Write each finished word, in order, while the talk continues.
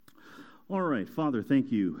All right, Father, thank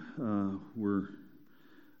you. We're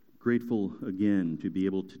grateful again to be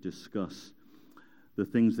able to discuss the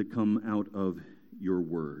things that come out of your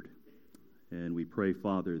word. And we pray,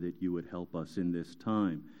 Father, that you would help us in this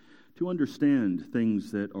time to understand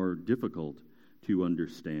things that are difficult to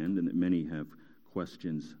understand and that many have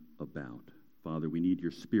questions about. Father, we need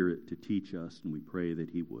your Spirit to teach us, and we pray that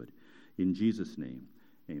he would. In Jesus' name,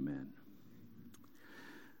 amen.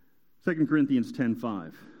 2 Corinthians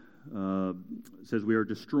 10:5 says, "We are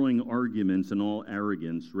destroying arguments and all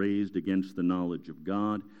arrogance raised against the knowledge of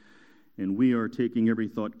God, and we are taking every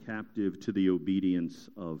thought captive to the obedience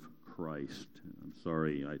of Christ." I'm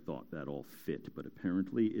sorry I thought that all fit, but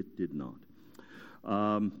apparently it did not.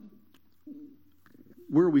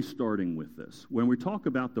 Where are we starting with this? When we talk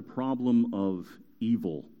about the problem of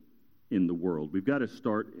evil in the world, we've got to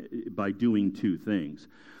start by doing two things,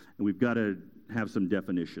 and we've got to have some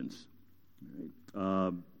definitions.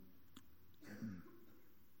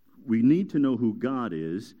 We need to know who God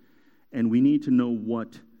is, and we need to know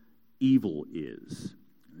what evil is.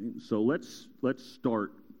 So let's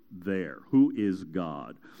start there. Who is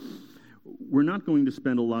God? We're not going to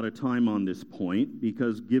spend a lot of time on this point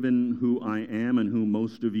because given who I am and who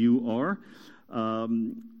most of you are,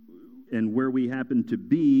 and where we happen to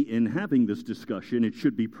be in having this discussion, it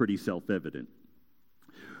should be pretty self-evident.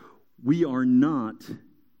 We are not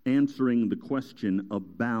answering the question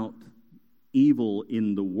about evil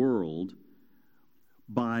in the world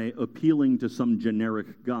by appealing to some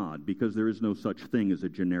generic God, because there is no such thing as a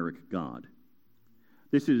generic God.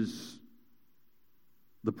 This is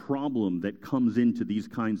the problem that comes into these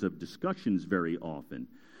kinds of discussions very often,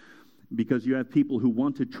 because you have people who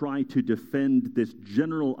want to try to defend this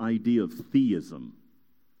general idea of theism,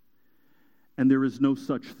 and there is no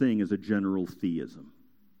such thing as a general theism.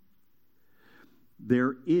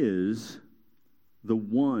 There is the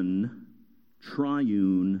one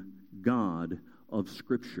triune God of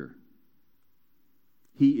Scripture.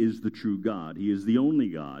 He is the true God. He is the only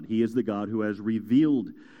God. He is the God who has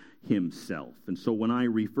revealed himself. And so when I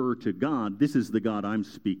refer to God, this is the God I'm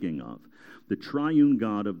speaking of, the triune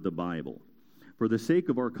God of the Bible. For the sake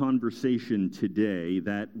of our conversation today,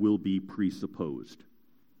 that will be presupposed.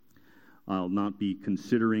 I'll not be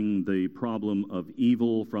considering the problem of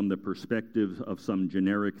evil from the perspective of some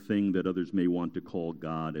generic thing that others may want to call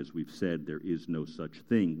God. As we've said, there is no such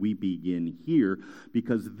thing. We begin here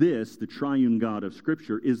because this, the triune God of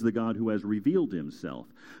Scripture, is the God who has revealed himself.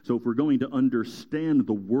 So if we're going to understand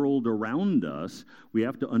the world around us, we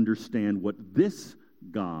have to understand what this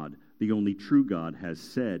God, the only true God, has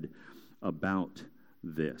said about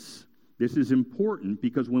this. This is important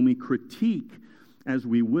because when we critique, as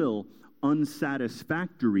we will,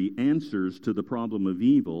 unsatisfactory answers to the problem of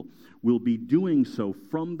evil, we'll be doing so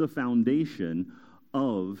from the foundation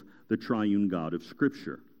of the triune God of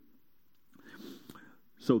Scripture.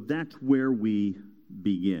 So that's where we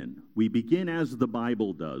begin. We begin as the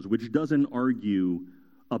Bible does, which doesn't argue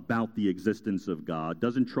about the existence of God,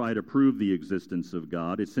 doesn't try to prove the existence of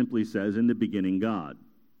God. It simply says, in the beginning, God.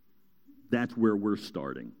 That's where we're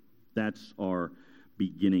starting. That's our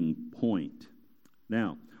beginning point.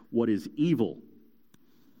 Now, what is evil?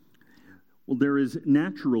 Well, there is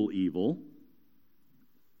natural evil,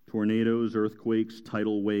 tornadoes, earthquakes,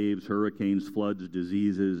 tidal waves, hurricanes, floods,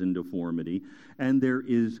 diseases, and deformity. And there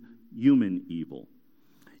is human evil,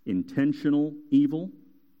 intentional evil,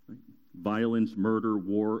 violence, murder,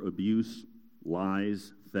 war, abuse,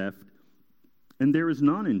 lies, theft. And there is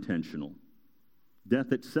non-intentional,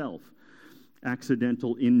 death itself,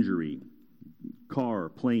 accidental injury, car,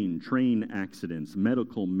 plane, train accidents,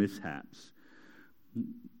 medical mishaps.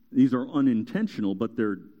 These are unintentional, but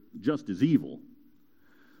they're just as evil.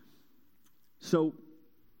 So,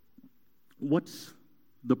 what's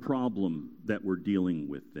the problem that we're dealing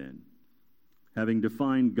with then? Having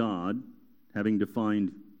defined God, having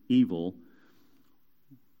defined evil,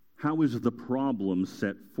 how is the problem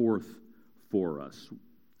set forth for us?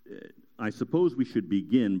 I suppose we should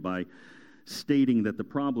begin by stating that the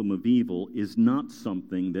problem of evil is not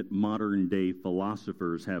something that modern-day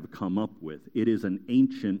philosophers have come up with. It is an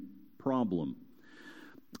ancient problem.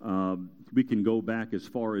 We can go back as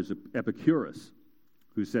far as Epicurus,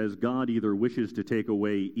 who says God either wishes to take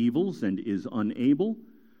away evils and is unable,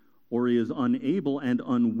 or he is unable and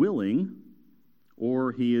unwilling,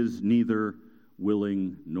 or he is neither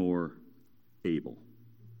willing nor able.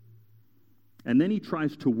 And then he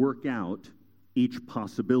tries to work out each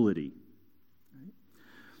possibility.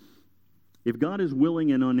 If God is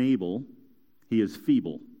willing and unable, he is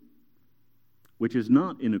feeble, which is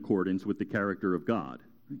not in accordance with the character of God.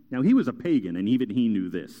 Now, he was a pagan, and even he knew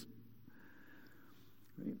this.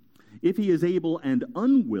 If he is able and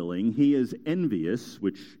unwilling, he is envious,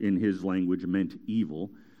 which in his language meant evil,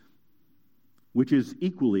 which is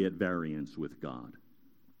equally at variance with God.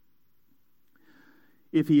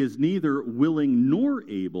 If he is neither willing nor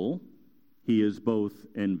able, he is both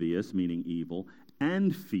envious, meaning evil,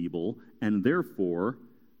 and feeble, and therefore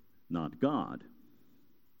not God.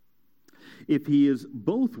 If he is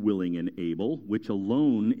both willing and able, which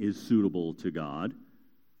alone is suitable to God,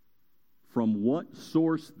 from what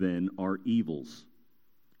source then are evils?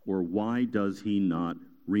 Or why does he not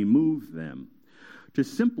remove them? To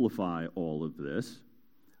simplify all of this,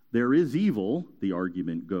 there is evil, the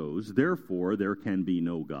argument goes, therefore there can be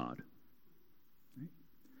no God.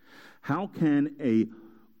 How can a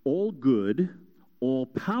all-good,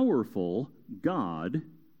 all-powerful God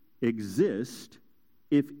exist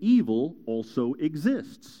if evil also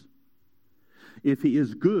exists? If he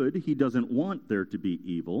is good, he doesn't want there to be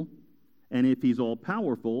evil, and if he's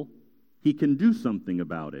all-powerful, he can do something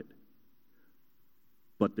about it.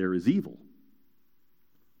 But there is evil.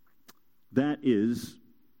 That is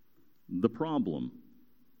the problem.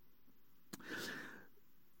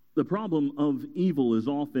 The problem of evil is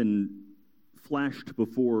often flashed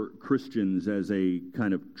before Christians as a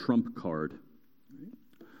kind of trump card.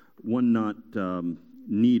 One not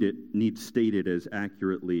need state it as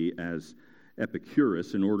accurately as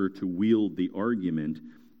Epicurus in order to wield the argument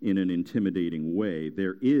in an intimidating way.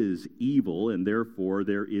 There is evil, and therefore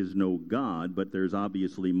there is no God, but there's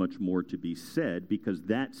obviously much more to be said, because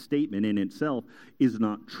that statement in itself is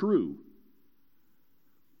not true.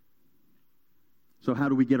 So how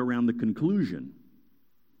do we get around the conclusion?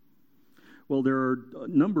 Well, there are a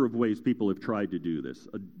number of ways people have tried to do this.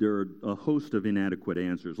 There are a host of inadequate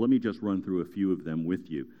answers. Let me just run through a few of them with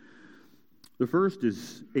you. The first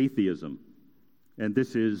is atheism, and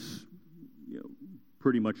this is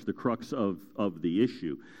pretty much the crux of the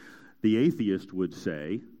issue. The atheist would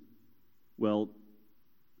say, well,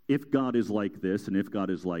 if God is like this and if God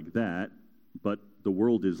is like that, but the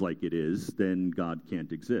world is like it is, then God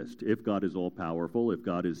can't exist. If God is all-powerful, if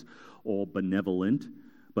God is all-benevolent,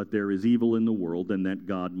 but there is evil in the world, then that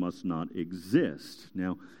God must not exist.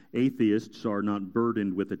 Now, atheists are not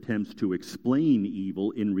burdened with attempts to explain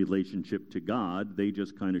evil in relationship to God. They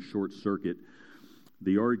just kind of short-circuit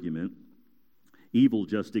the argument. Evil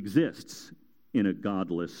just exists in a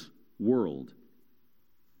godless world.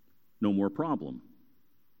 No more problem.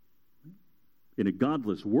 In a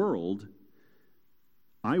godless world,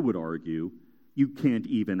 I would argue, you can't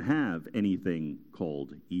even have anything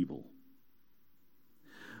called evil.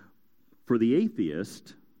 For the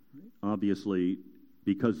atheist, obviously,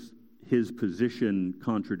 because his position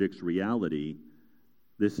contradicts reality,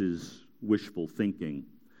 this is wishful thinking.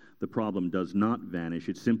 The problem does not vanish.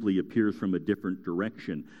 It simply appears from a different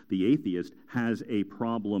direction. The atheist has a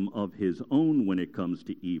problem of his own when it comes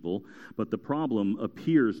to evil, but the problem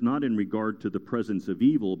appears not in regard to the presence of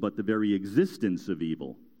evil, but the very existence of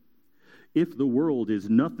evil. If the world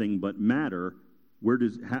is nothing but matter,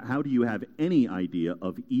 how do you have any idea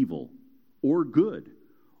of evil or good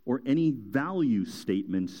or any value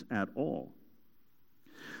statements at all?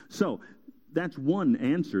 So, that's one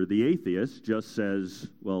answer. The atheist just says,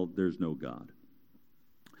 well, there's no God.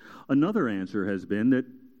 Another answer has been that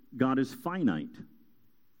God is finite.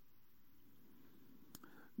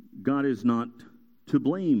 God is not to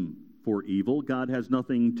blame for evil. God has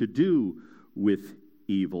nothing to do with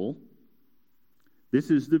evil.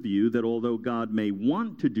 This is the view that although God may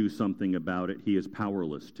want to do something about it, he is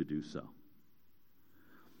powerless to do so.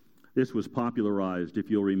 This was popularized, if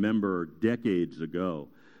you'll remember, decades ago,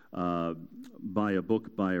 by a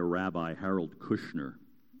book by a rabbi, Harold Kushner.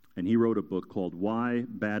 And he wrote a book called Why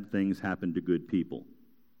Bad Things Happen to Good People.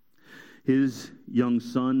 His young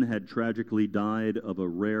son had tragically died of a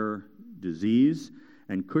rare disease,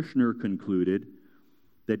 and Kushner concluded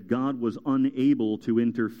that God was unable to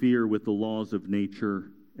interfere with the laws of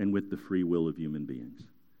nature and with the free will of human beings.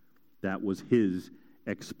 That was his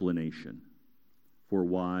explanation for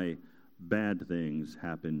why bad things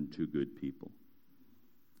happen to good people.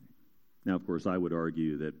 Now, of course, I would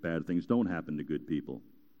argue that bad things don't happen to good people.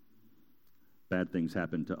 Bad things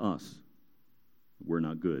happen to us. We're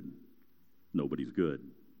not good. Nobody's good.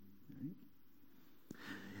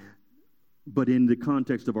 But in the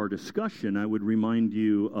context of our discussion, I would remind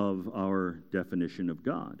you of our definition of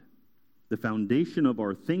God. The foundation of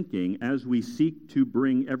our thinking as we seek to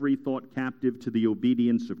bring every thought captive to the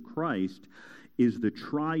obedience of Christ is the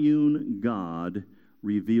triune God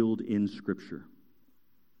revealed in Scripture.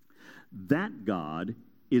 That God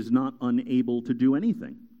is not unable to do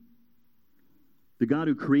anything. The God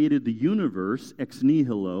who created the universe ex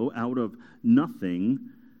nihilo, out of nothing,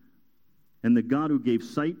 and the God who gave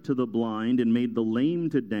sight to the blind and made the lame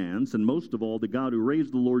to dance, and most of all, the God who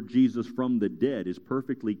raised the Lord Jesus from the dead is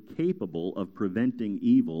perfectly capable of preventing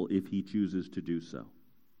evil if he chooses to do so.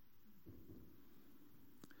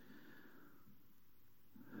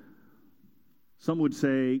 Some would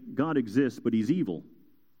say God exists, but he's evil.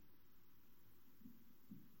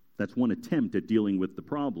 That's one attempt at dealing with the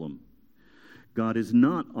problem. God is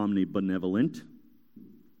not omnibenevolent.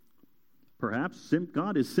 Perhaps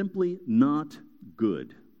God is simply not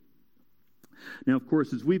good. Now, of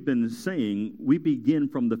course, as we've been saying, we begin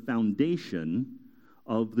from the foundation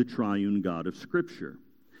of the triune God of Scripture.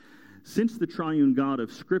 Since the triune God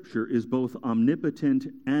of Scripture is both omnipotent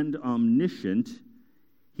and omniscient,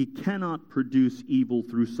 he cannot produce evil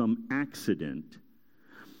through some accident.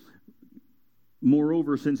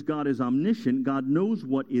 Moreover, since God is omniscient, God knows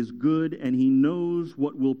what is good, and he knows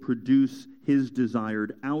what will produce his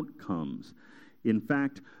desired outcomes. In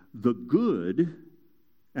fact, the good,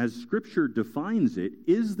 as Scripture defines it,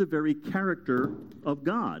 is the very character of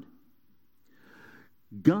God.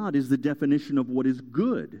 God is the definition of what is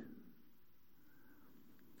good.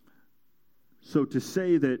 So to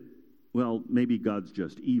say that, well, maybe God's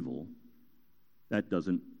just evil, that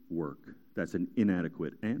doesn't work. That's an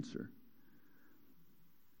inadequate answer.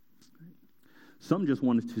 Some just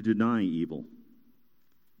wanted to deny evil.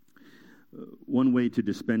 One way to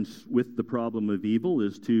dispense with the problem of evil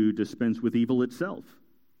is to dispense with evil itself.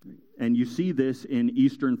 And you see this in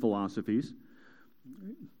Eastern philosophies,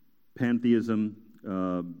 pantheism,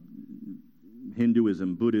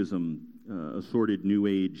 Hinduism, Buddhism, assorted New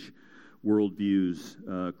Age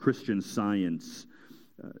worldviews, Christian Science.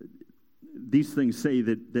 These things say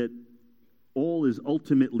that all is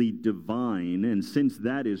ultimately divine, and since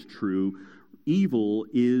that is true, evil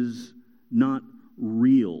is not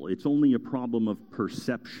real. It's only a problem of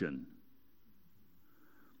perception.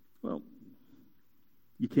 Well,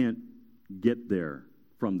 you can't get there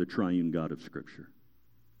from the triune God of Scripture.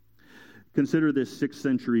 Consider this 6th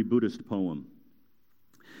century Buddhist poem.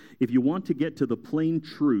 If you want to get to the plain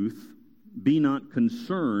truth, be not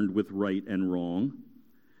concerned with right and wrong.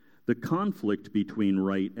 The conflict between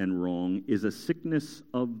right and wrong is a sickness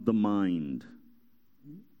of the mind.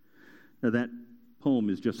 Now, that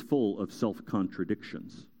poem is just full of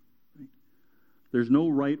self-contradictions. There's no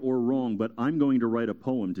right or wrong, but I'm going to write a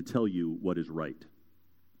poem to tell you what is right.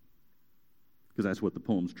 Because that's what the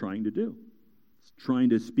poem's trying to do. It's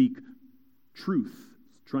trying to speak truth.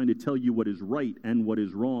 It's trying to tell you what is right and what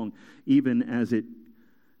is wrong, even as it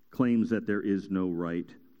claims that there is no right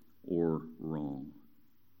or wrong.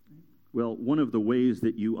 Well, one of the ways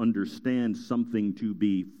that you understand something to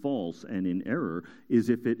be false and in error is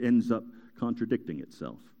if it ends up contradicting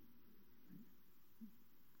itself.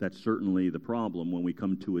 That's certainly the problem when we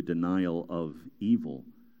come to a denial of evil.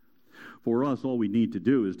 For us, all we need to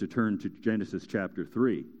do is to turn to Genesis chapter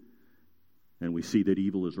 3, and we see that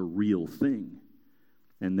evil is a real thing,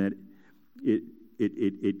 and that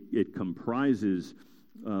it comprises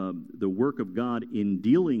the work of God in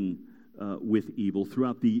dealing with evil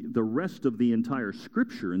throughout the rest of the entire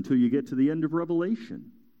Scripture until you get to the end of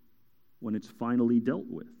Revelation, when it's finally dealt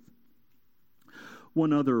with.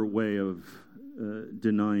 One other way of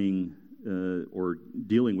denying or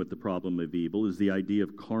dealing with the problem of evil is the idea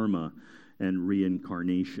of karma and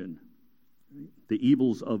reincarnation. The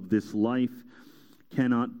evils of this life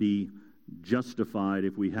cannot be justified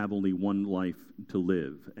if we have only one life to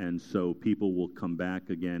live, and so people will come back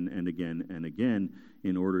again and again and again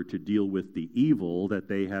in order to deal with the evil that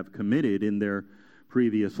they have committed in their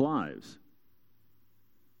previous lives.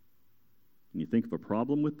 Can you think of a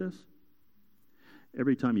problem with this?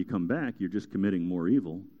 Every time you come back, you're just committing more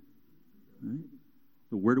evil. Right?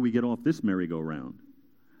 So where do we get off this merry-go-round?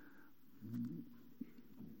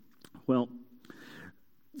 Well,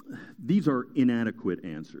 these are inadequate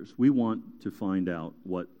answers. We want to find out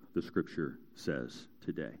what the Scripture says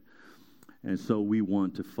today. And so we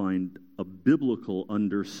want to find a biblical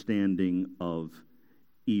understanding of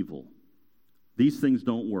evil. These things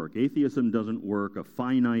don't work. Atheism doesn't work. A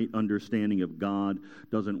finite understanding of God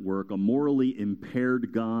doesn't work. A morally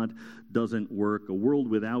impaired God doesn't work. A world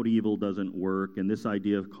without evil doesn't work. And this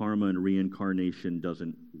idea of karma and reincarnation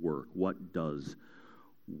doesn't work. What does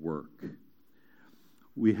work?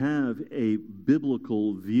 We have a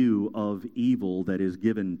biblical view of evil that is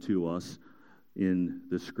given to us in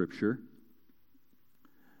the Scripture.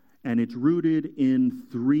 And it's rooted in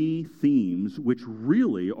three themes, which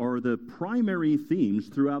really are the primary themes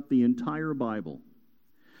throughout the entire Bible.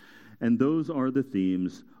 And those are the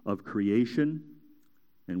themes of creation,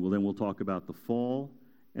 and then we'll talk about the fall,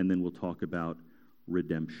 and then we'll talk about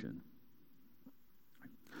redemption.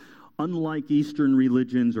 Unlike Eastern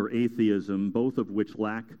religions or atheism, both of which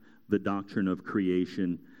lack the doctrine of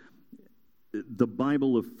creation, the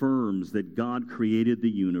Bible affirms that God created the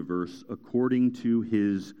universe according to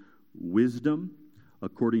his wisdom,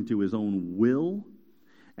 according to his own will,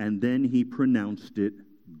 and then he pronounced it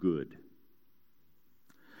good.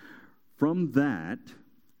 From that,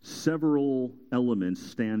 several elements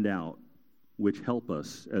stand out which help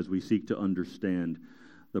us as we seek to understand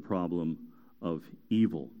the problem of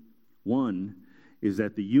evil. One is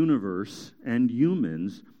that the universe and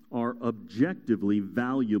humans are objectively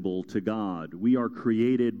valuable to God. We are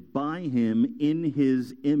created by him in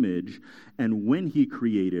his image, and when he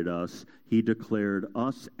created us, he declared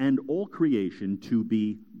us and all creation to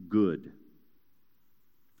be good.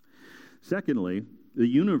 Secondly, the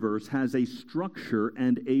universe has a structure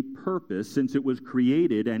and a purpose since it was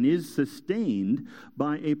created and is sustained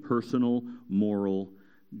by a personal moral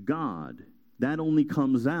God. That only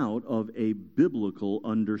comes out of a biblical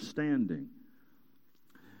understanding.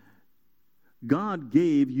 God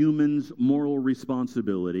gave humans moral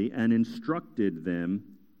responsibility and instructed them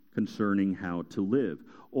concerning how to live.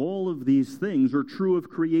 All of these things are true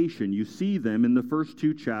of creation. You see them in the first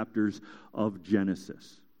 2 chapters of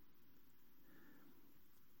Genesis.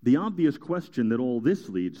 The obvious question that all this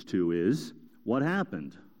leads to is, what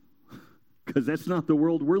happened? Because that's not the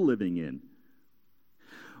world we're living in.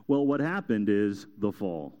 Well, what happened is the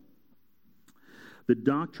fall. The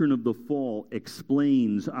doctrine of the fall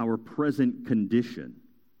explains our present condition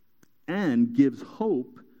and gives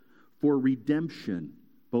hope for redemption,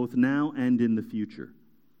 both now and in the future.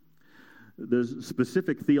 The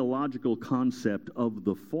specific theological concept of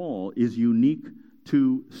the fall is unique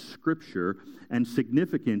to Scripture and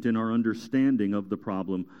significant in our understanding of the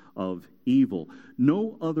problem of evil.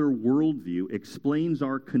 No other worldview explains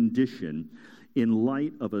our condition in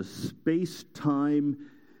light of a space-time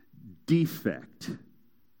defect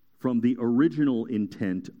from the original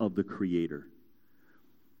intent of the Creator.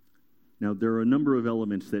 Now, there are a number of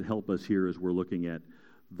elements that help us here as we're looking at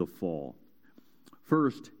the fall.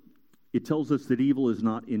 First, it tells us that evil is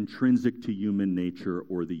not intrinsic to human nature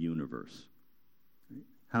or the universe.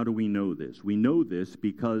 How do we know this? We know this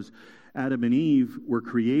because Adam and Eve were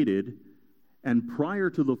created, and prior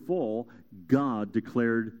to the fall, God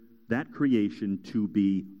declared that creation to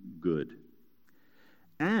be good.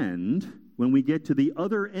 And when we get to the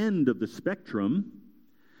other end of the spectrum,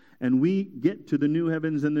 and we get to the new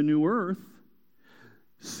heavens and the new earth,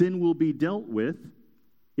 sin will be dealt with.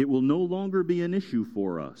 It will no longer be an issue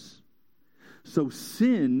for us. So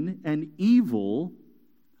sin and evil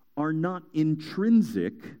are not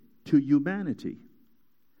intrinsic to humanity.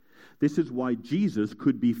 This is why Jesus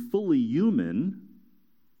could be fully human,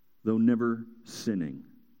 though never sinning.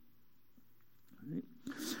 Right?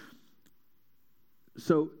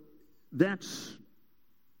 So that's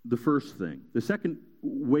the first thing. The second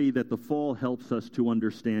way that the fall helps us to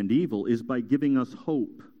understand evil is by giving us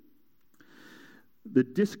hope. The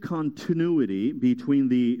discontinuity between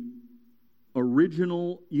the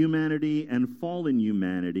original humanity and fallen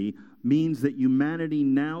humanity means that humanity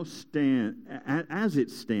now as it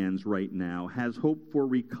stands right now, has hope for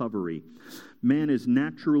recovery. Man is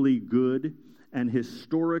naturally good and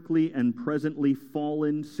historically and presently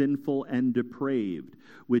fallen, sinful, and depraved,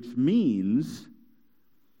 which means,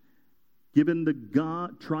 given the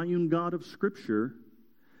triune God of Scripture,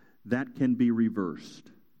 that can be reversed.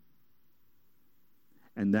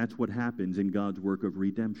 And that's what happens in God's work of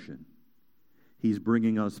redemption. He's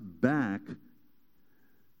bringing us back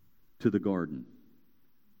to the garden.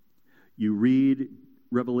 You read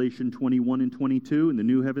Revelation 21 and 22 in the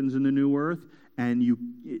new heavens and the new earth, and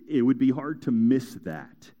it would be hard to miss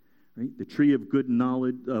that. Right? The tree of good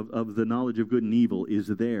knowledge of the knowledge of good and evil is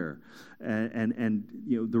there, and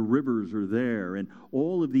you know, the rivers are there, and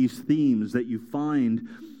all of these themes that you find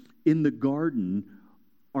in the garden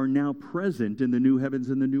are now present in the new heavens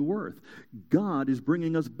and the new earth. God is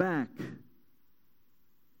bringing us back.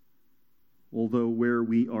 Although where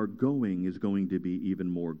we are going is going to be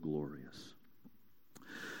even more glorious.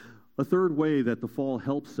 A third way that the fall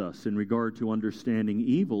helps us in regard to understanding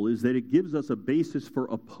evil is that it gives us a basis for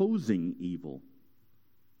opposing evil.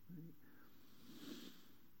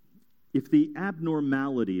 If the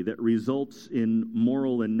abnormality that results in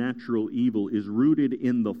moral and natural evil is rooted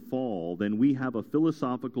in the fall, then we have a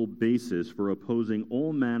philosophical basis for opposing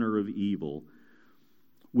all manner of evil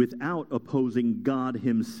without opposing God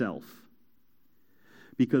himself.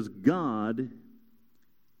 Because God,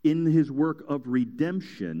 in his work of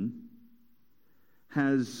redemption,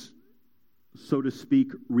 has, so to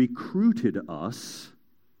speak, recruited us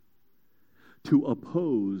to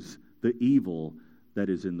oppose the evil that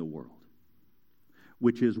is in the world.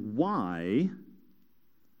 Which is why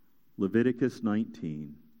Leviticus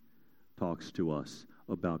 19 talks to us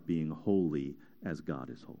about being holy as God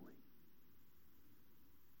is holy.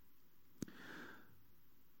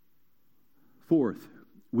 Fourth,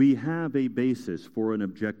 we have a basis for an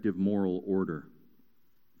objective moral order.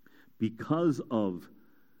 Because of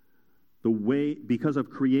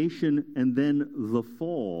creation and then the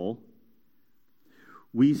fall,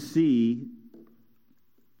 we see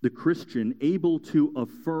the Christian able to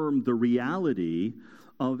affirm the reality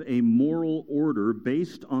of a moral order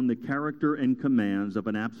based on the character and commands of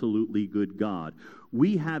an absolutely good God.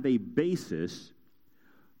 We have a basis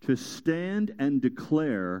to stand and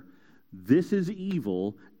declare this is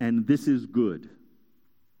evil and this is good.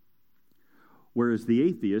 Whereas the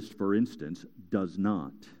atheist, for instance, does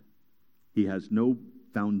not. He has no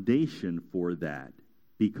foundation for that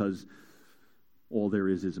because all there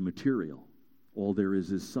is material. All there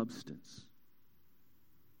is substance.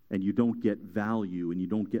 And you don't get value and you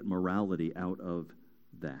don't get morality out of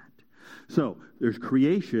that. So there's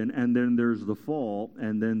creation, and then there's the fall,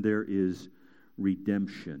 and then there is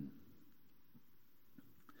redemption.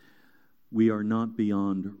 We are not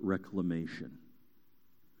beyond reclamation.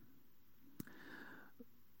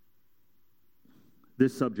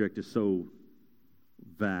 This subject is so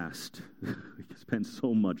vast. We can spend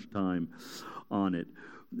so much time on it.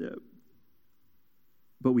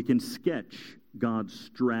 But we can sketch God's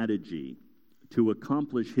strategy to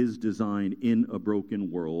accomplish his design in a broken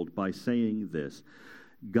world by saying this: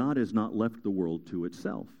 God has not left the world to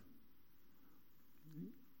itself.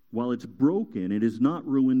 While it's broken, it is not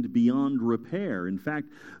ruined beyond repair. In fact,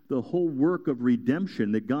 the whole work of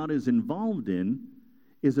redemption that God is involved in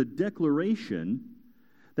is a declaration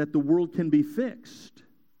that the world can be fixed,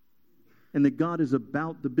 and that God is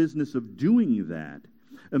about the business of doing that.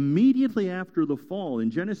 Immediately after the fall, in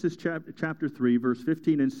Genesis chapter 3, verse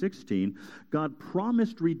 15 and 16, God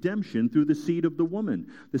promised redemption through the seed of the woman.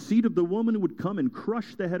 The seed of the woman would come and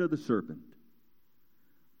crush the head of the serpent.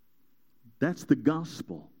 That's the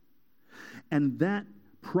gospel. And that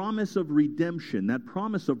promise of redemption, that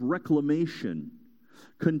promise of reclamation,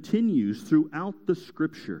 continues throughout the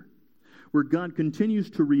Scripture, where God continues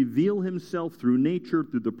to reveal himself through nature,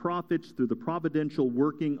 through the prophets, through the providential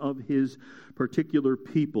working of his particular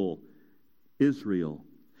people, Israel.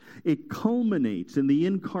 It culminates in the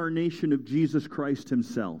incarnation of Jesus Christ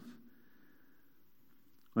himself,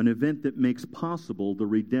 an event that makes possible the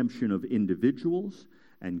redemption of individuals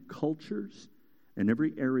and cultures and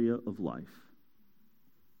every area of life.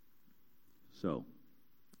 So,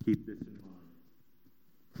 keep this in mind.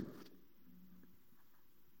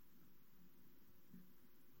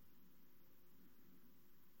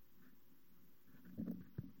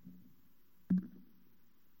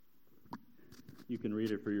 You can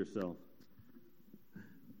read it for yourself.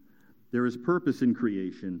 There is purpose in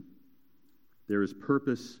creation. There is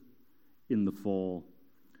purpose in the fall.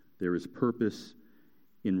 There is purpose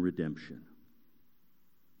in redemption.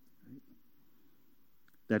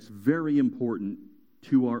 That's very important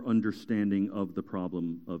to our understanding of the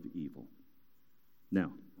problem of evil.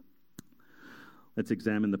 Now, let's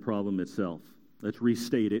examine the problem itself. Let's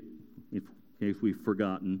restate it, in case we've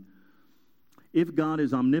forgotten. If God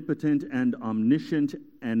is omnipotent and omniscient,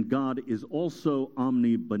 and God is also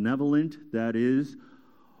omnibenevolent, that is,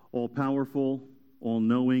 all-powerful,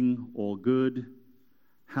 all-knowing, all-good,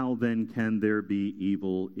 how then can there be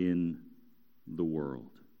evil in the world?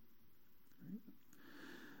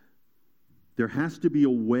 There has to be a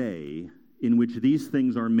way in which these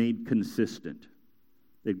things are made consistent.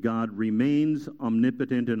 That God remains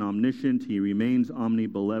omnipotent and omniscient, he remains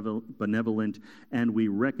omnibenevolent, and we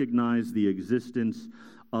recognize the existence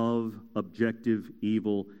of objective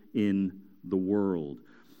evil in the world.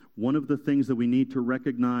 One of the things that we need to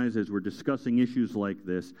recognize as we're discussing issues like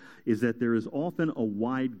this is that there is often a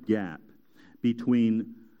wide gap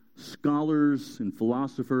between scholars and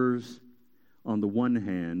philosophers on the one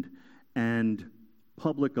hand and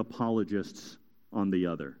public apologists on the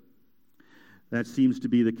other. That seems to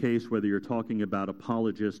be the case whether you're talking about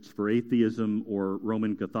apologists for atheism or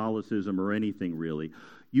Roman Catholicism or anything really.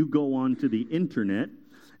 You go onto the internet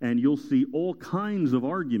and you'll see all kinds of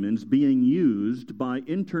arguments being used by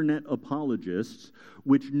internet apologists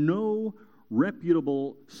which no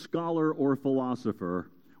reputable scholar or philosopher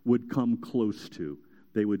would come close to.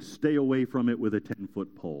 They would stay away from it with a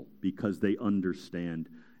 10-foot pole because they understand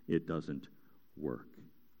it doesn't work.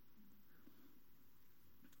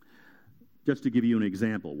 Just to give you an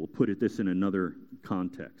example, we'll put this in another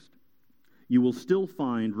context. you will still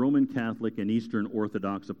find Roman Catholic and Eastern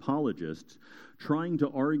Orthodox apologists trying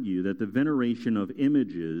to argue that the veneration of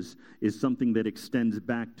images is something that extends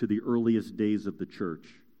back to the earliest days of the church.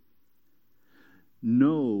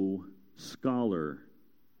 No scholar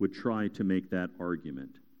would try to make that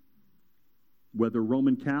argument, whether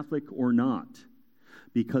Roman Catholic or not,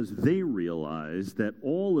 because they realize that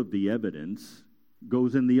all of the evidence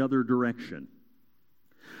goes in the other direction.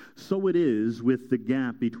 So it is with the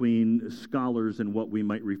gap between scholars and what we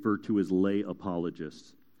might refer to as lay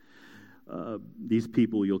apologists. These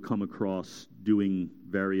people you'll come across doing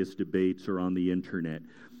various debates or on the internet.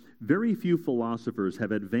 Very few philosophers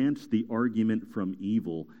have advanced the argument from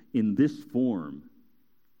evil in this form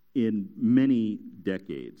in many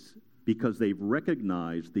decades because they've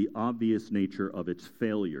recognized the obvious nature of its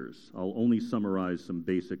failures. I'll only summarize some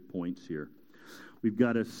basic points here. We've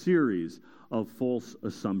got a series of false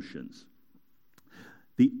assumptions.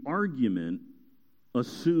 The argument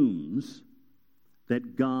assumes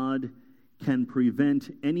that God can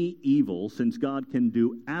prevent any evil since God can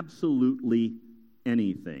do absolutely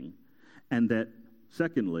anything, and that,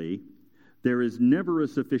 secondly, there is never a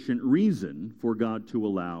sufficient reason for God to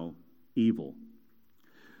allow evil.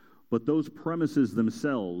 But those premises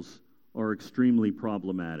themselves are extremely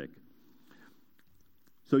problematic.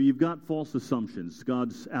 So you've got false assumptions,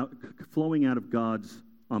 flowing out of God's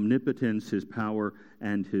omnipotence, His power,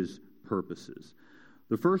 and His purposes.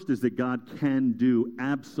 The first is that God can do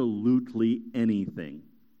absolutely anything.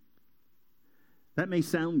 That may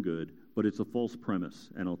sound good, but it's a false premise,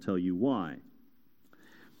 and I'll tell you why.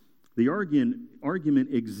 The argument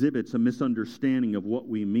exhibits a misunderstanding of what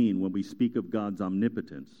we mean when we speak of God's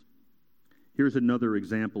omnipotence. Here's another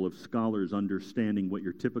example of scholars understanding what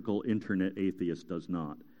your typical internet atheist does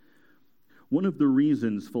not. One of the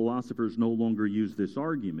reasons philosophers no longer use this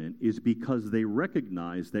argument is because they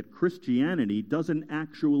recognize that Christianity doesn't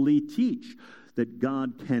actually teach that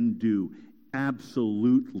God can do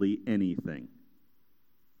absolutely anything.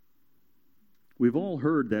 We've all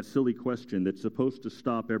heard that silly question that's supposed to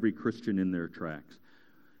stop every Christian in their tracks.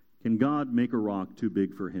 Can God make a rock too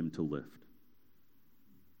big for Him to lift?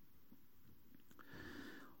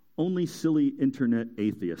 Only silly internet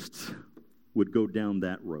atheists would go down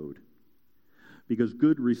that road, because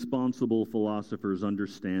good, responsible philosophers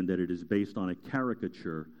understand that it is based on a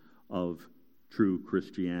caricature of true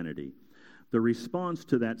Christianity. The response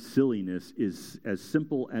to that silliness is as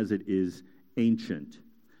simple as it is ancient.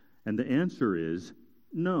 And the answer is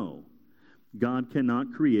no. God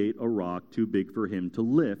cannot create a rock too big for Him to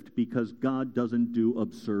lift because God doesn't do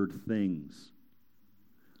absurd things.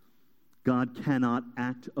 God cannot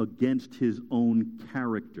act against His own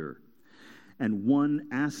character. And one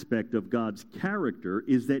aspect of God's character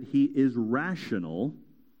is that He is rational,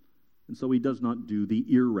 and so He does not do the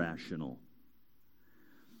irrational.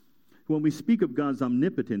 When we speak of God's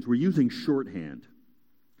omnipotence, we're using shorthand.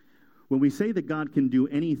 When we say that God can do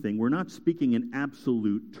anything, we're not speaking in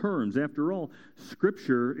absolute terms. After all,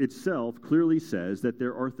 Scripture itself clearly says that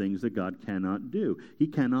there are things that God cannot do. He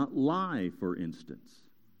cannot lie, for instance.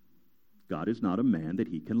 God is not a man that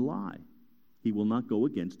He can lie. He will not go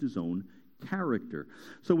against His own character.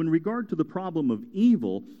 So in regard to the problem of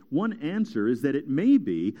evil, one answer is that it may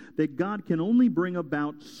be that God can only bring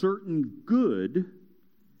about certain good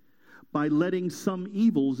by letting some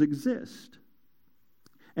evils exist,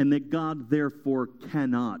 and that God therefore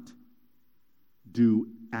cannot do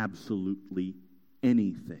absolutely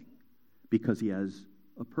anything because He has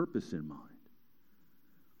a purpose in mind.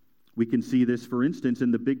 We can see this, for instance,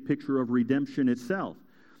 in the big picture of redemption itself.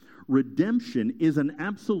 Redemption is an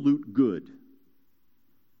absolute good.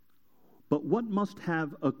 But what must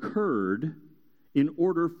have occurred in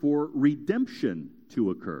order for redemption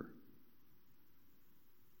to occur?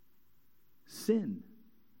 Sin.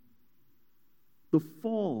 The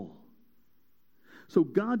fall. So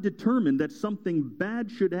God determined that something bad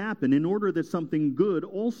should happen in order that something good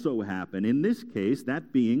also happen. In this case,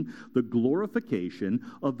 that being the glorification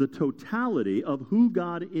of the totality of who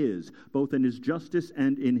God is, both in His justice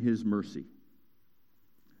and in His mercy.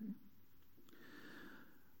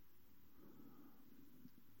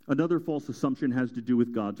 Another false assumption has to do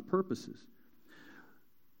with God's purposes.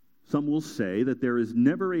 Some will say that there is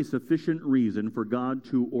never a sufficient reason for God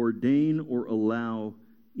to ordain or allow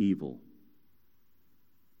evil.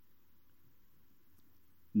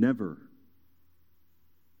 Never.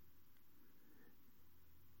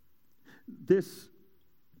 This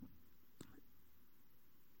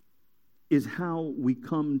is how we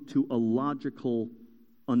come to a logical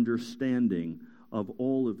understanding of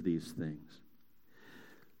all of these things.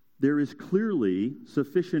 There is clearly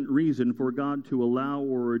sufficient reason for God to allow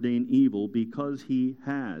or ordain evil because he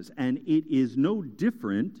has. And it is no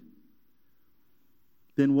different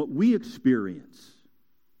than what we experience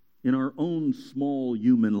in our own small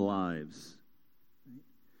human lives.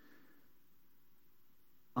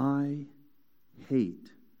 I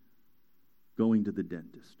hate going to the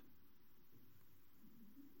dentist.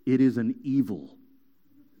 It is an evil.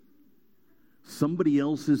 Somebody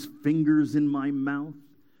else's fingers in my mouth,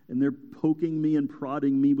 and they're poking me and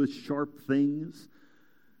prodding me with sharp things.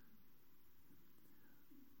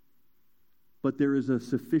 But there is a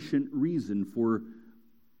sufficient reason for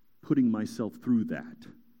putting myself through that.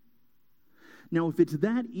 Now, if it's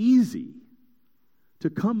that easy to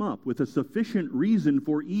come up with a sufficient reason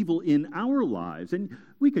for evil in our lives, and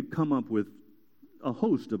we could come up with a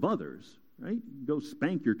host of others, right? Go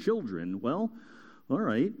spank your children. Well, all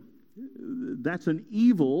right, that's an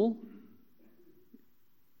evil,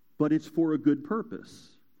 but it's for a good purpose.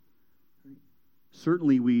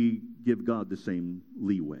 Certainly we give God the same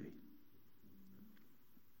leeway.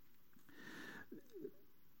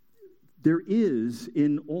 There is,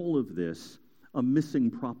 in all of this, a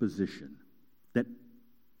missing proposition that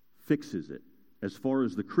fixes it as far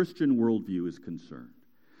as the Christian worldview is concerned.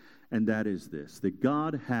 And that is this, that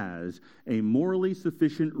God has a morally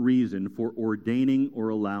sufficient reason for ordaining or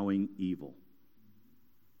allowing evil.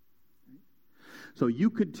 So you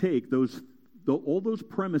could take all those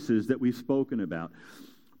premises that we've spoken about.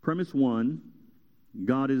 Premise 1,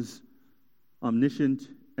 God is omniscient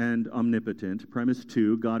and omnipotent. Premise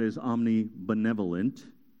 2, God is omnibenevolent.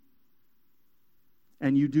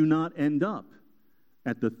 And you do not end up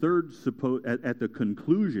at the at the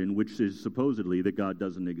conclusion, which is supposedly that God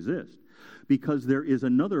doesn't exist. Because there is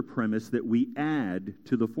another premise that we add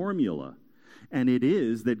to the formula. And it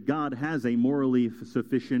is that God has a morally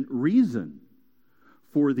sufficient reason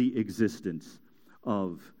for the existence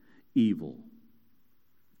of evil.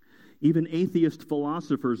 Even atheist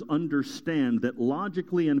philosophers understand that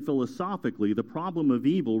logically and philosophically, the problem of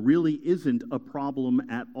evil really isn't a problem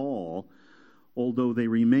at all, although they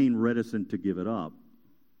remain reticent to give it up.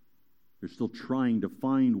 They're still trying to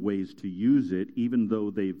find ways to use it, even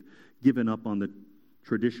though they've given up on the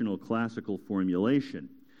traditional classical formulation.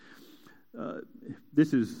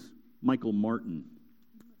 This is Michael Martin.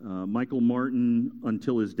 Michael Martin,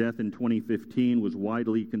 until his death in 2015, was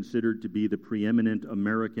widely considered to be the preeminent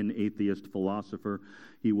American atheist philosopher.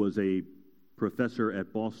 He was a professor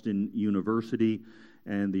at Boston University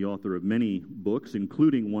and the author of many books,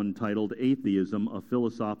 including one titled Atheism, A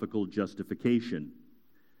Philosophical Justification.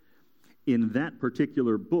 In that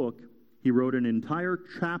particular book, he wrote an entire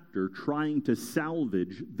chapter trying to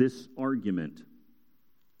salvage this argument.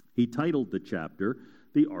 He titled the chapter,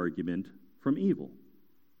 The Argument from Evil.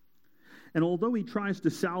 And although he tries to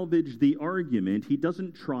salvage the argument, he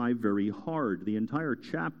doesn't try very hard. The entire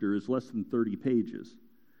chapter is less than 30 pages,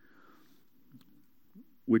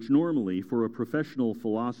 which normally, for a professional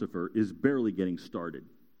philosopher, is barely getting started.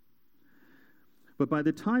 But by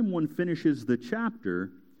the time one finishes the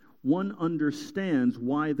chapter, one understands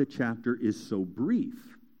why the chapter is so brief.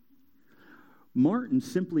 Martin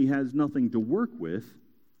simply has nothing to work with,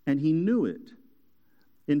 and he knew it.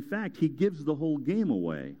 In fact, he gives the whole game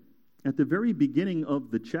away. At the very beginning of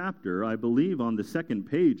the chapter, I believe on the second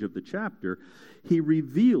page of the chapter, he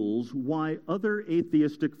reveals why other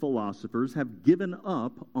atheistic philosophers have given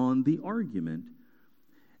up on the argument.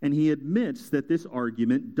 And he admits that this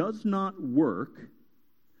argument does not work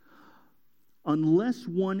unless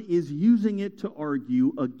one is using it to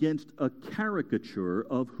argue against a caricature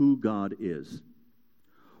of who God is.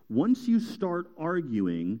 Once you start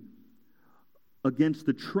arguing against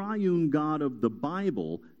the triune God of the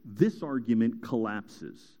Bible, this argument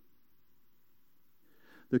collapses.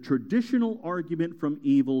 The traditional argument from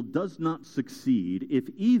evil does not succeed if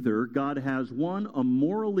either God has, one, a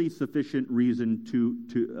morally sufficient reason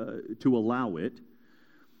to allow it,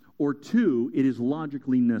 or two, it is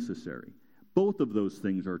logically necessary. Both of those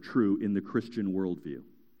things are true in the Christian worldview.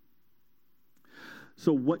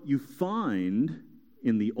 So what you find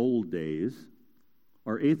in the old days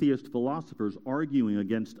are atheist philosophers arguing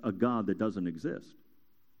against a God that doesn't exist.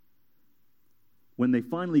 When they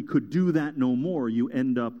finally could do that no more, you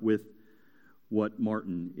end up with what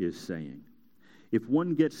Martin is saying. If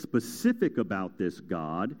one gets specific about this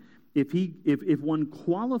God, if one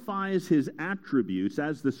qualifies his attributes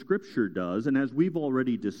as the Scripture does, and as we've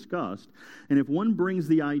already discussed, and if one brings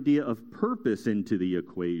the idea of purpose into the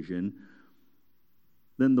equation,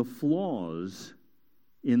 then the flaws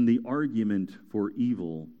in the argument for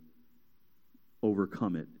evil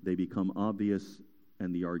overcome it. They become obvious,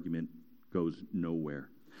 and the argument goes nowhere.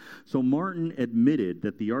 So Martin admitted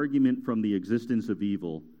that the argument from the existence of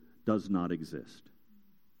evil does not exist.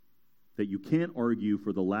 That you can't argue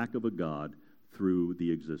for the lack of a God through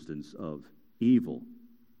the existence of evil.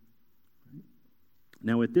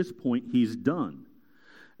 Now, at this point, he's done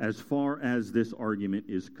as far as this argument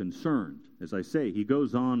is concerned. As I say, he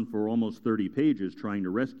goes on for almost 30 pages trying to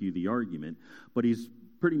rescue the argument, but he's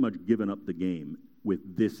pretty much given up the game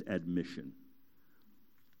with this admission.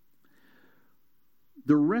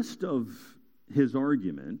 The rest of his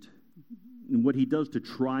argument, and what he does to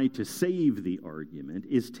try to save the argument,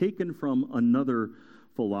 is taken from another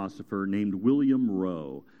philosopher named William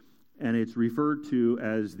Rowe, and it's referred to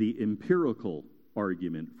as the empirical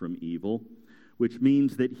argument from evil, which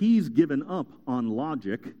means that he's given up on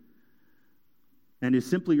logic and is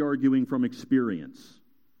simply arguing from experience.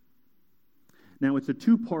 Now, it's a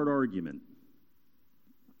two-part argument.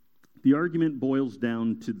 The argument boils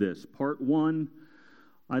down to this. Part one,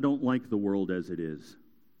 I don't like the world as it is.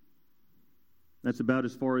 That's about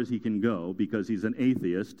as far as he can go because he's an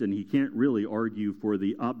atheist and he can't really argue for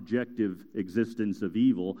the objective existence of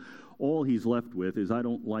evil. All he's left with is, I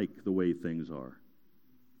don't like the way things are.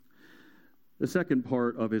 The second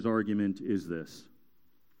part of his argument is this.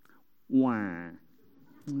 Why?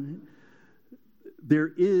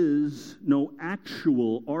 There is no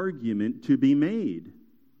actual argument to be made.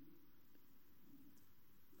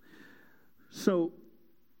 So,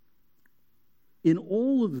 in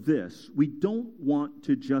all of this, we don't want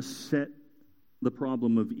to just set the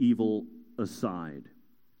problem of evil aside.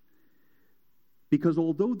 Because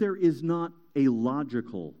although there is not a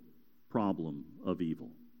logical problem of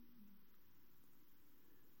evil,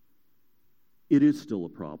 it is still a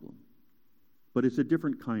problem, but it's a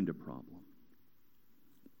different kind of problem.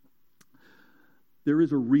 There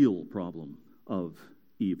is a real problem of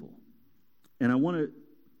evil. And I want to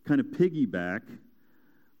kind of piggyback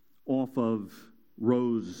off of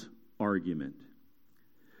Rowe's argument.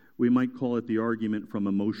 We might call it the argument from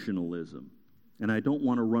emotionalism. And I don't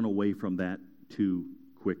want to run away from that too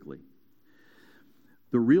quickly.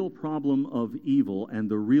 The real problem of evil and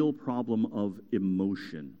the real problem of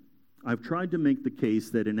emotion. I've tried to make the case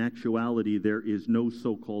that in actuality there is no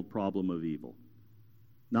so-called problem of evil.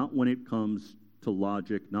 Not when it comes to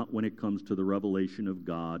logic, not when it comes to the revelation of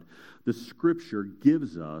God. The Scripture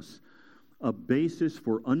gives us a basis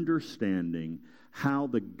for understanding how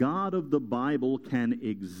the God of the Bible can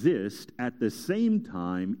exist at the same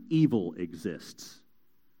time evil exists.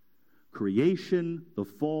 Creation, the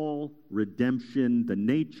fall, redemption, the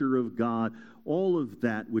nature of God, all of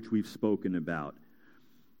that which we've spoken about.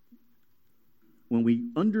 When we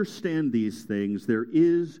understand these things, there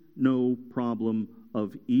is no problem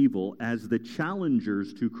of evil as the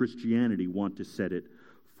challengers to Christianity want to set it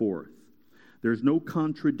forth. There's no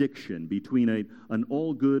contradiction between an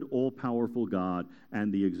all-good, all-powerful God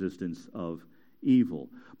and the existence of evil.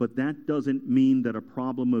 But that doesn't mean that a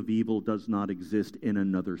problem of evil does not exist in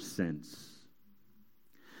another sense.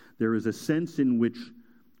 There is a sense in which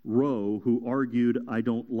Rowe, who argued, I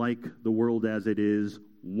don't like the world as it is,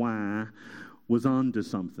 why, was on to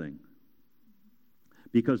something.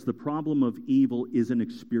 Because the problem of evil is an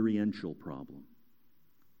experiential problem.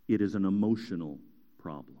 It is an emotional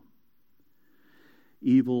problem.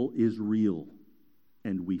 Evil is real,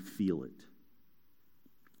 and we feel it.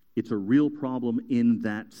 It's a real problem in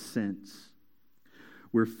that sense.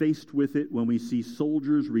 We're faced with it when we see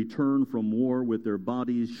soldiers return from war with their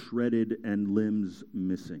bodies shredded and limbs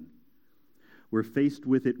missing. We're faced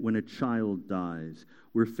with it when a child dies.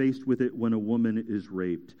 We're faced with it when a woman is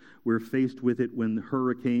raped. We're faced with it when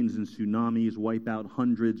hurricanes and tsunamis wipe out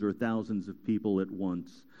hundreds or thousands of people at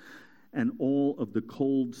once. And all of the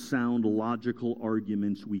cold, sound, logical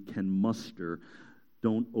arguments we can muster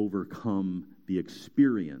don't overcome the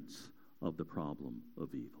experience of the problem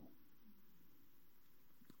of evil.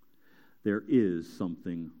 There is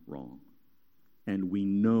something wrong. And we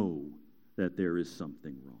know that there is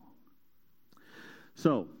something wrong.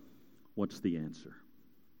 So, what's the answer?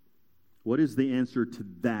 What is the answer to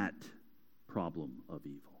that problem of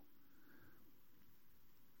evil?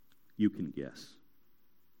 You can guess.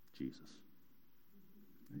 Jesus.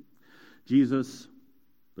 Right? Jesus,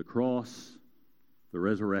 the cross, the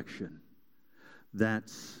resurrection.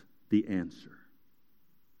 That's the answer.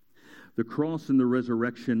 The cross and the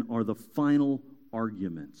resurrection are the final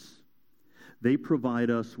arguments. They provide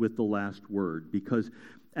us with the last word because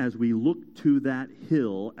as we look to that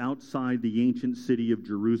hill outside the ancient city of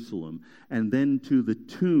Jerusalem and then to the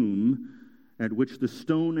tomb at which the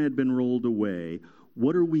stone had been rolled away,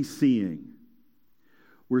 what are we seeing?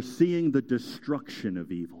 We're seeing the destruction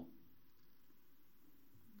of evil.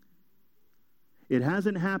 It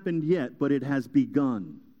hasn't happened yet, but it has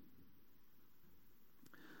begun.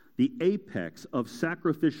 The apex of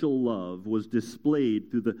sacrificial love was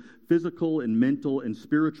displayed through the physical and mental and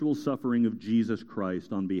spiritual suffering of Jesus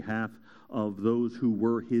Christ on behalf of those who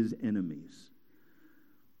were his enemies.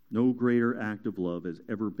 No greater act of love has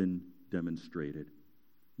ever been demonstrated,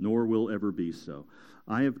 nor will ever be so.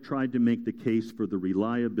 I have tried to make the case for the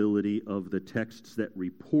reliability of the texts that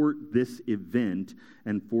report this event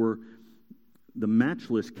and for the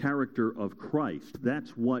matchless character of Christ.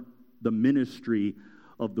 That's what the ministry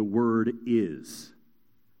of the Word is.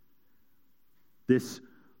 This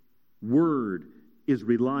Word is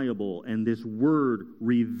reliable, and this Word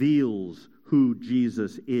reveals who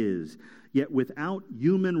Jesus is. Yet without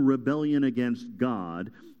human rebellion against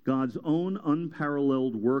God, God's own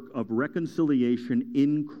unparalleled work of reconciliation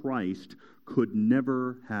in Christ could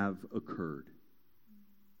never have occurred.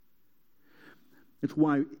 It's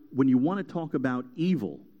why when you want to talk about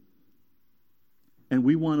evil, and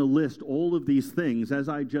we want to list all of these things, as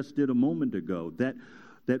I just did a moment ago, that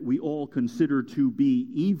we all consider to be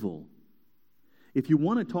evil. If you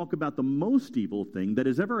want to talk about the most evil thing that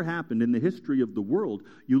has ever happened in the history of the world,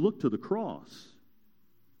 you look to the cross.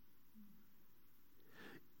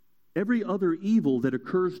 Every other evil that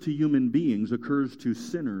occurs to human beings occurs to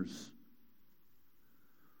sinners.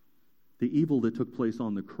 The evil that took place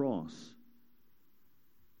on the cross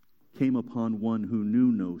came upon one who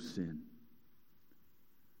knew no sin.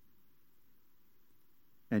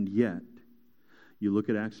 And yet, you look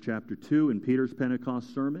at Acts chapter 2 in Peter's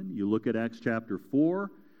Pentecost sermon, you look at Acts chapter 4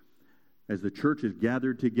 as the church is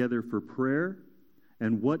gathered together for prayer,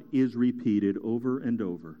 and what is repeated over and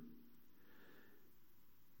over?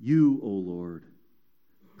 You, O Lord,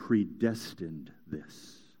 predestined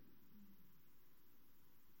this.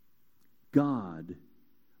 God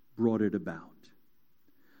brought it about.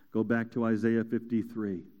 Go back to Isaiah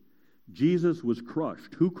 53. Jesus was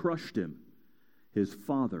crushed. Who crushed him? His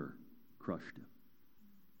Father crushed him.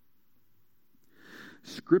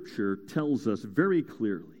 Scripture tells us very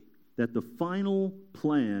clearly that the final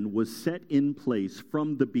plan was set in place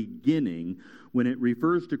from the beginning when it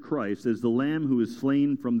refers to Christ as the Lamb who is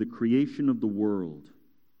slain from the creation of the world.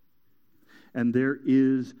 And there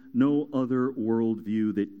is no other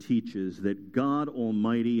worldview that teaches that God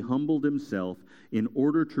Almighty humbled himself in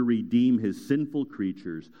order to redeem his sinful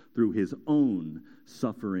creatures through his own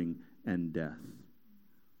suffering and death.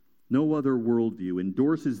 No other worldview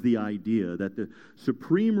endorses the idea that the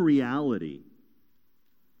supreme reality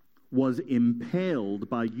was impaled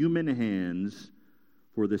by human hands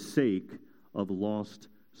for the sake of lost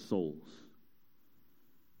souls.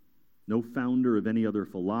 No founder of any other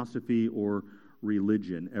philosophy or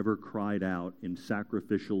religion ever cried out in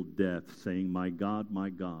sacrificial death, saying, my God,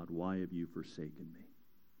 why have you forsaken me?"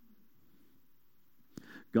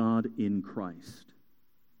 God in Christ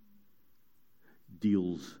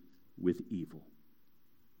deals with evil.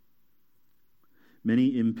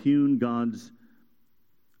 Many impugn God's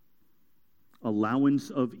allowance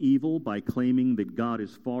of evil by claiming that God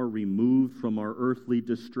is far removed from our earthly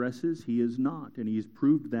distresses. He is not, and he has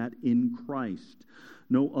proved that in Christ.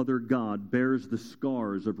 No other God bears the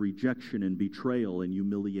scars of rejection and betrayal and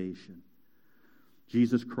humiliation.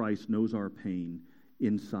 Jesus Christ knows our pain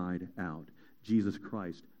inside out. Jesus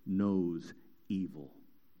Christ knows evil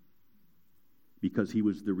because he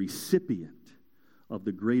was the recipient of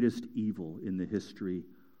the greatest evil in the history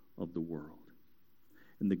of the world.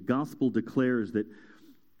 And the gospel declares that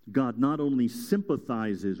God not only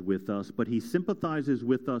sympathizes with us, but he sympathizes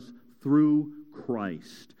with us through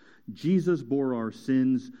Christ. Jesus bore our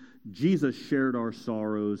sins, Jesus shared our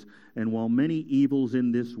sorrows, and while many evils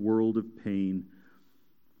in this world of pain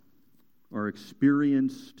are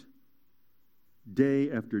experienced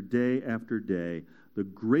day after day after day, the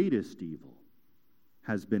greatest evil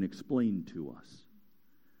has been explained to us.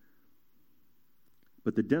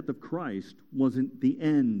 But the death of Christ wasn't the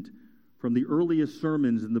end. From the earliest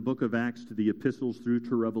sermons in the book of Acts to the epistles through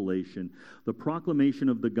to Revelation, the proclamation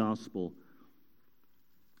of the gospel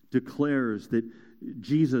declares that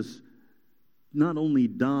Jesus not only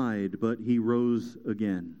died, but he rose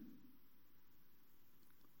again.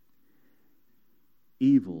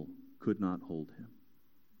 Evil could not hold him.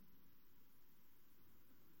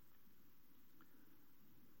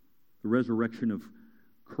 The resurrection of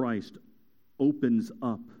Christ opens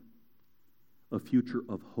up a future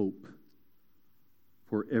of hope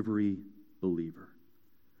for every believer.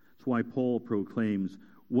 That's why Paul proclaims,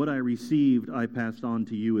 "What I received I passed on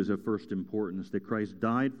to you as of first importance, that Christ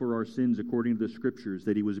died for our sins according to the Scriptures,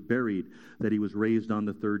 that he was buried, that he was raised on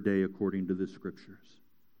the third day according to the Scriptures."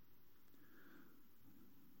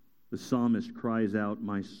 The psalmist cries out,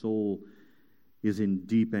 "My soul is in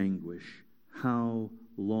deep anguish. How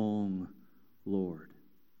long, Lord?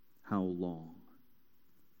 How long?"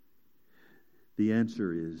 The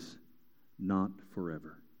answer is not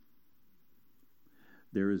forever.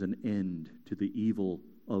 There is an end to the evil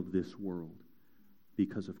of this world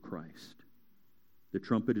because of Christ. The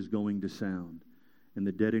trumpet is going to sound, and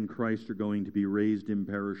the dead in Christ are going to be raised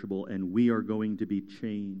imperishable, and we are going to be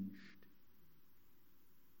changed.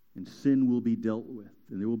 And sin will be dealt with,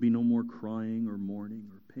 and there will be no more crying or mourning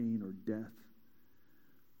or pain or death,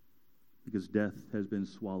 because death has been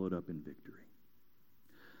swallowed up in victory.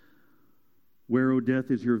 Where, O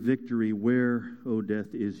death, is your victory? Where, O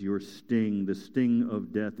death, is your sting? The sting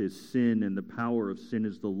of death is sin, and the power of sin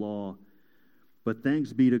is the law. But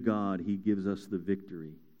thanks be to God, He gives us the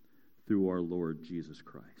victory through our Lord Jesus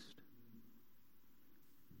Christ.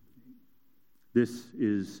 This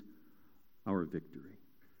is our victory.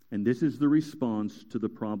 And this is the response to the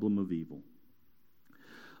problem of evil.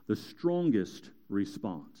 The strongest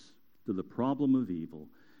response to the problem of evil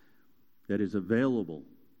that is available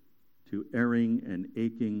to erring and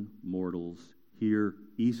aching mortals here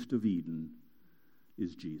east of Eden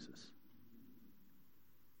is Jesus.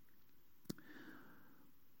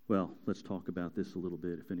 Well, let's talk about this a little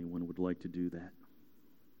bit if anyone would like to do that.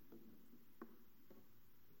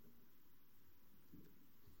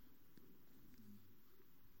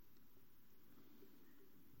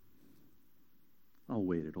 I'll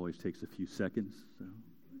wait. It always takes a few seconds. So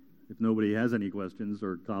if nobody has any questions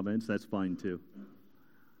or comments, that's fine too.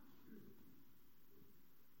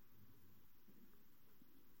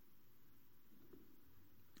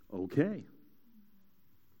 Okay.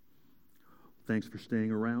 Thanks for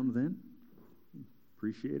staying around then.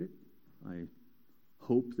 Appreciate it. I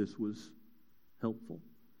hope this was helpful.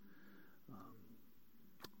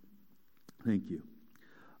 Thank you.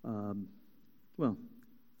 Well,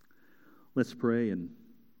 let's pray and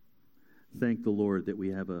thank the Lord that we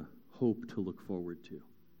have a hope to look forward to.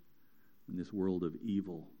 And this world of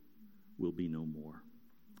evil will be no more.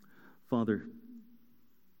 Father,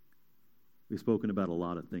 we've spoken about a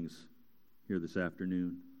lot of things here this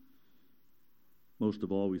afternoon. Most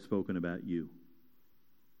of all, we've spoken about you.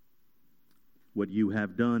 What you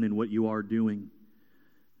have done and what you are doing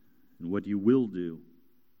and what you will do.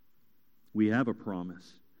 We have a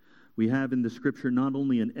promise. We have in the Scripture not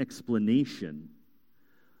only an explanation,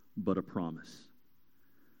 but a promise.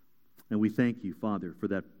 And we thank you, Father, for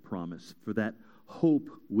that promise, for that hope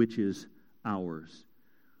which is ours.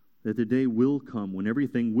 That the day will come when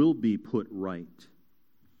everything will be put right.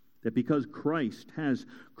 That because Christ has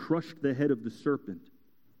crushed the head of the serpent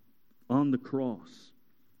on the cross,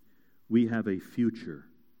 we have a future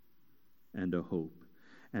and a hope.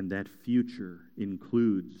 And that future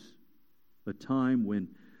includes a time when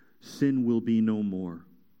sin will be no more.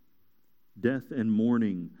 Death and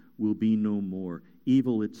mourning will be no more.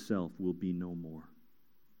 Evil itself will be no more.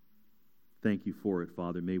 Thank you for it,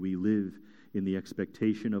 Father. May we live in the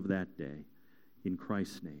expectation of that day. In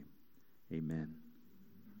Christ's name, amen.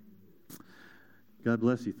 God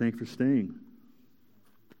bless you. Thanks for staying.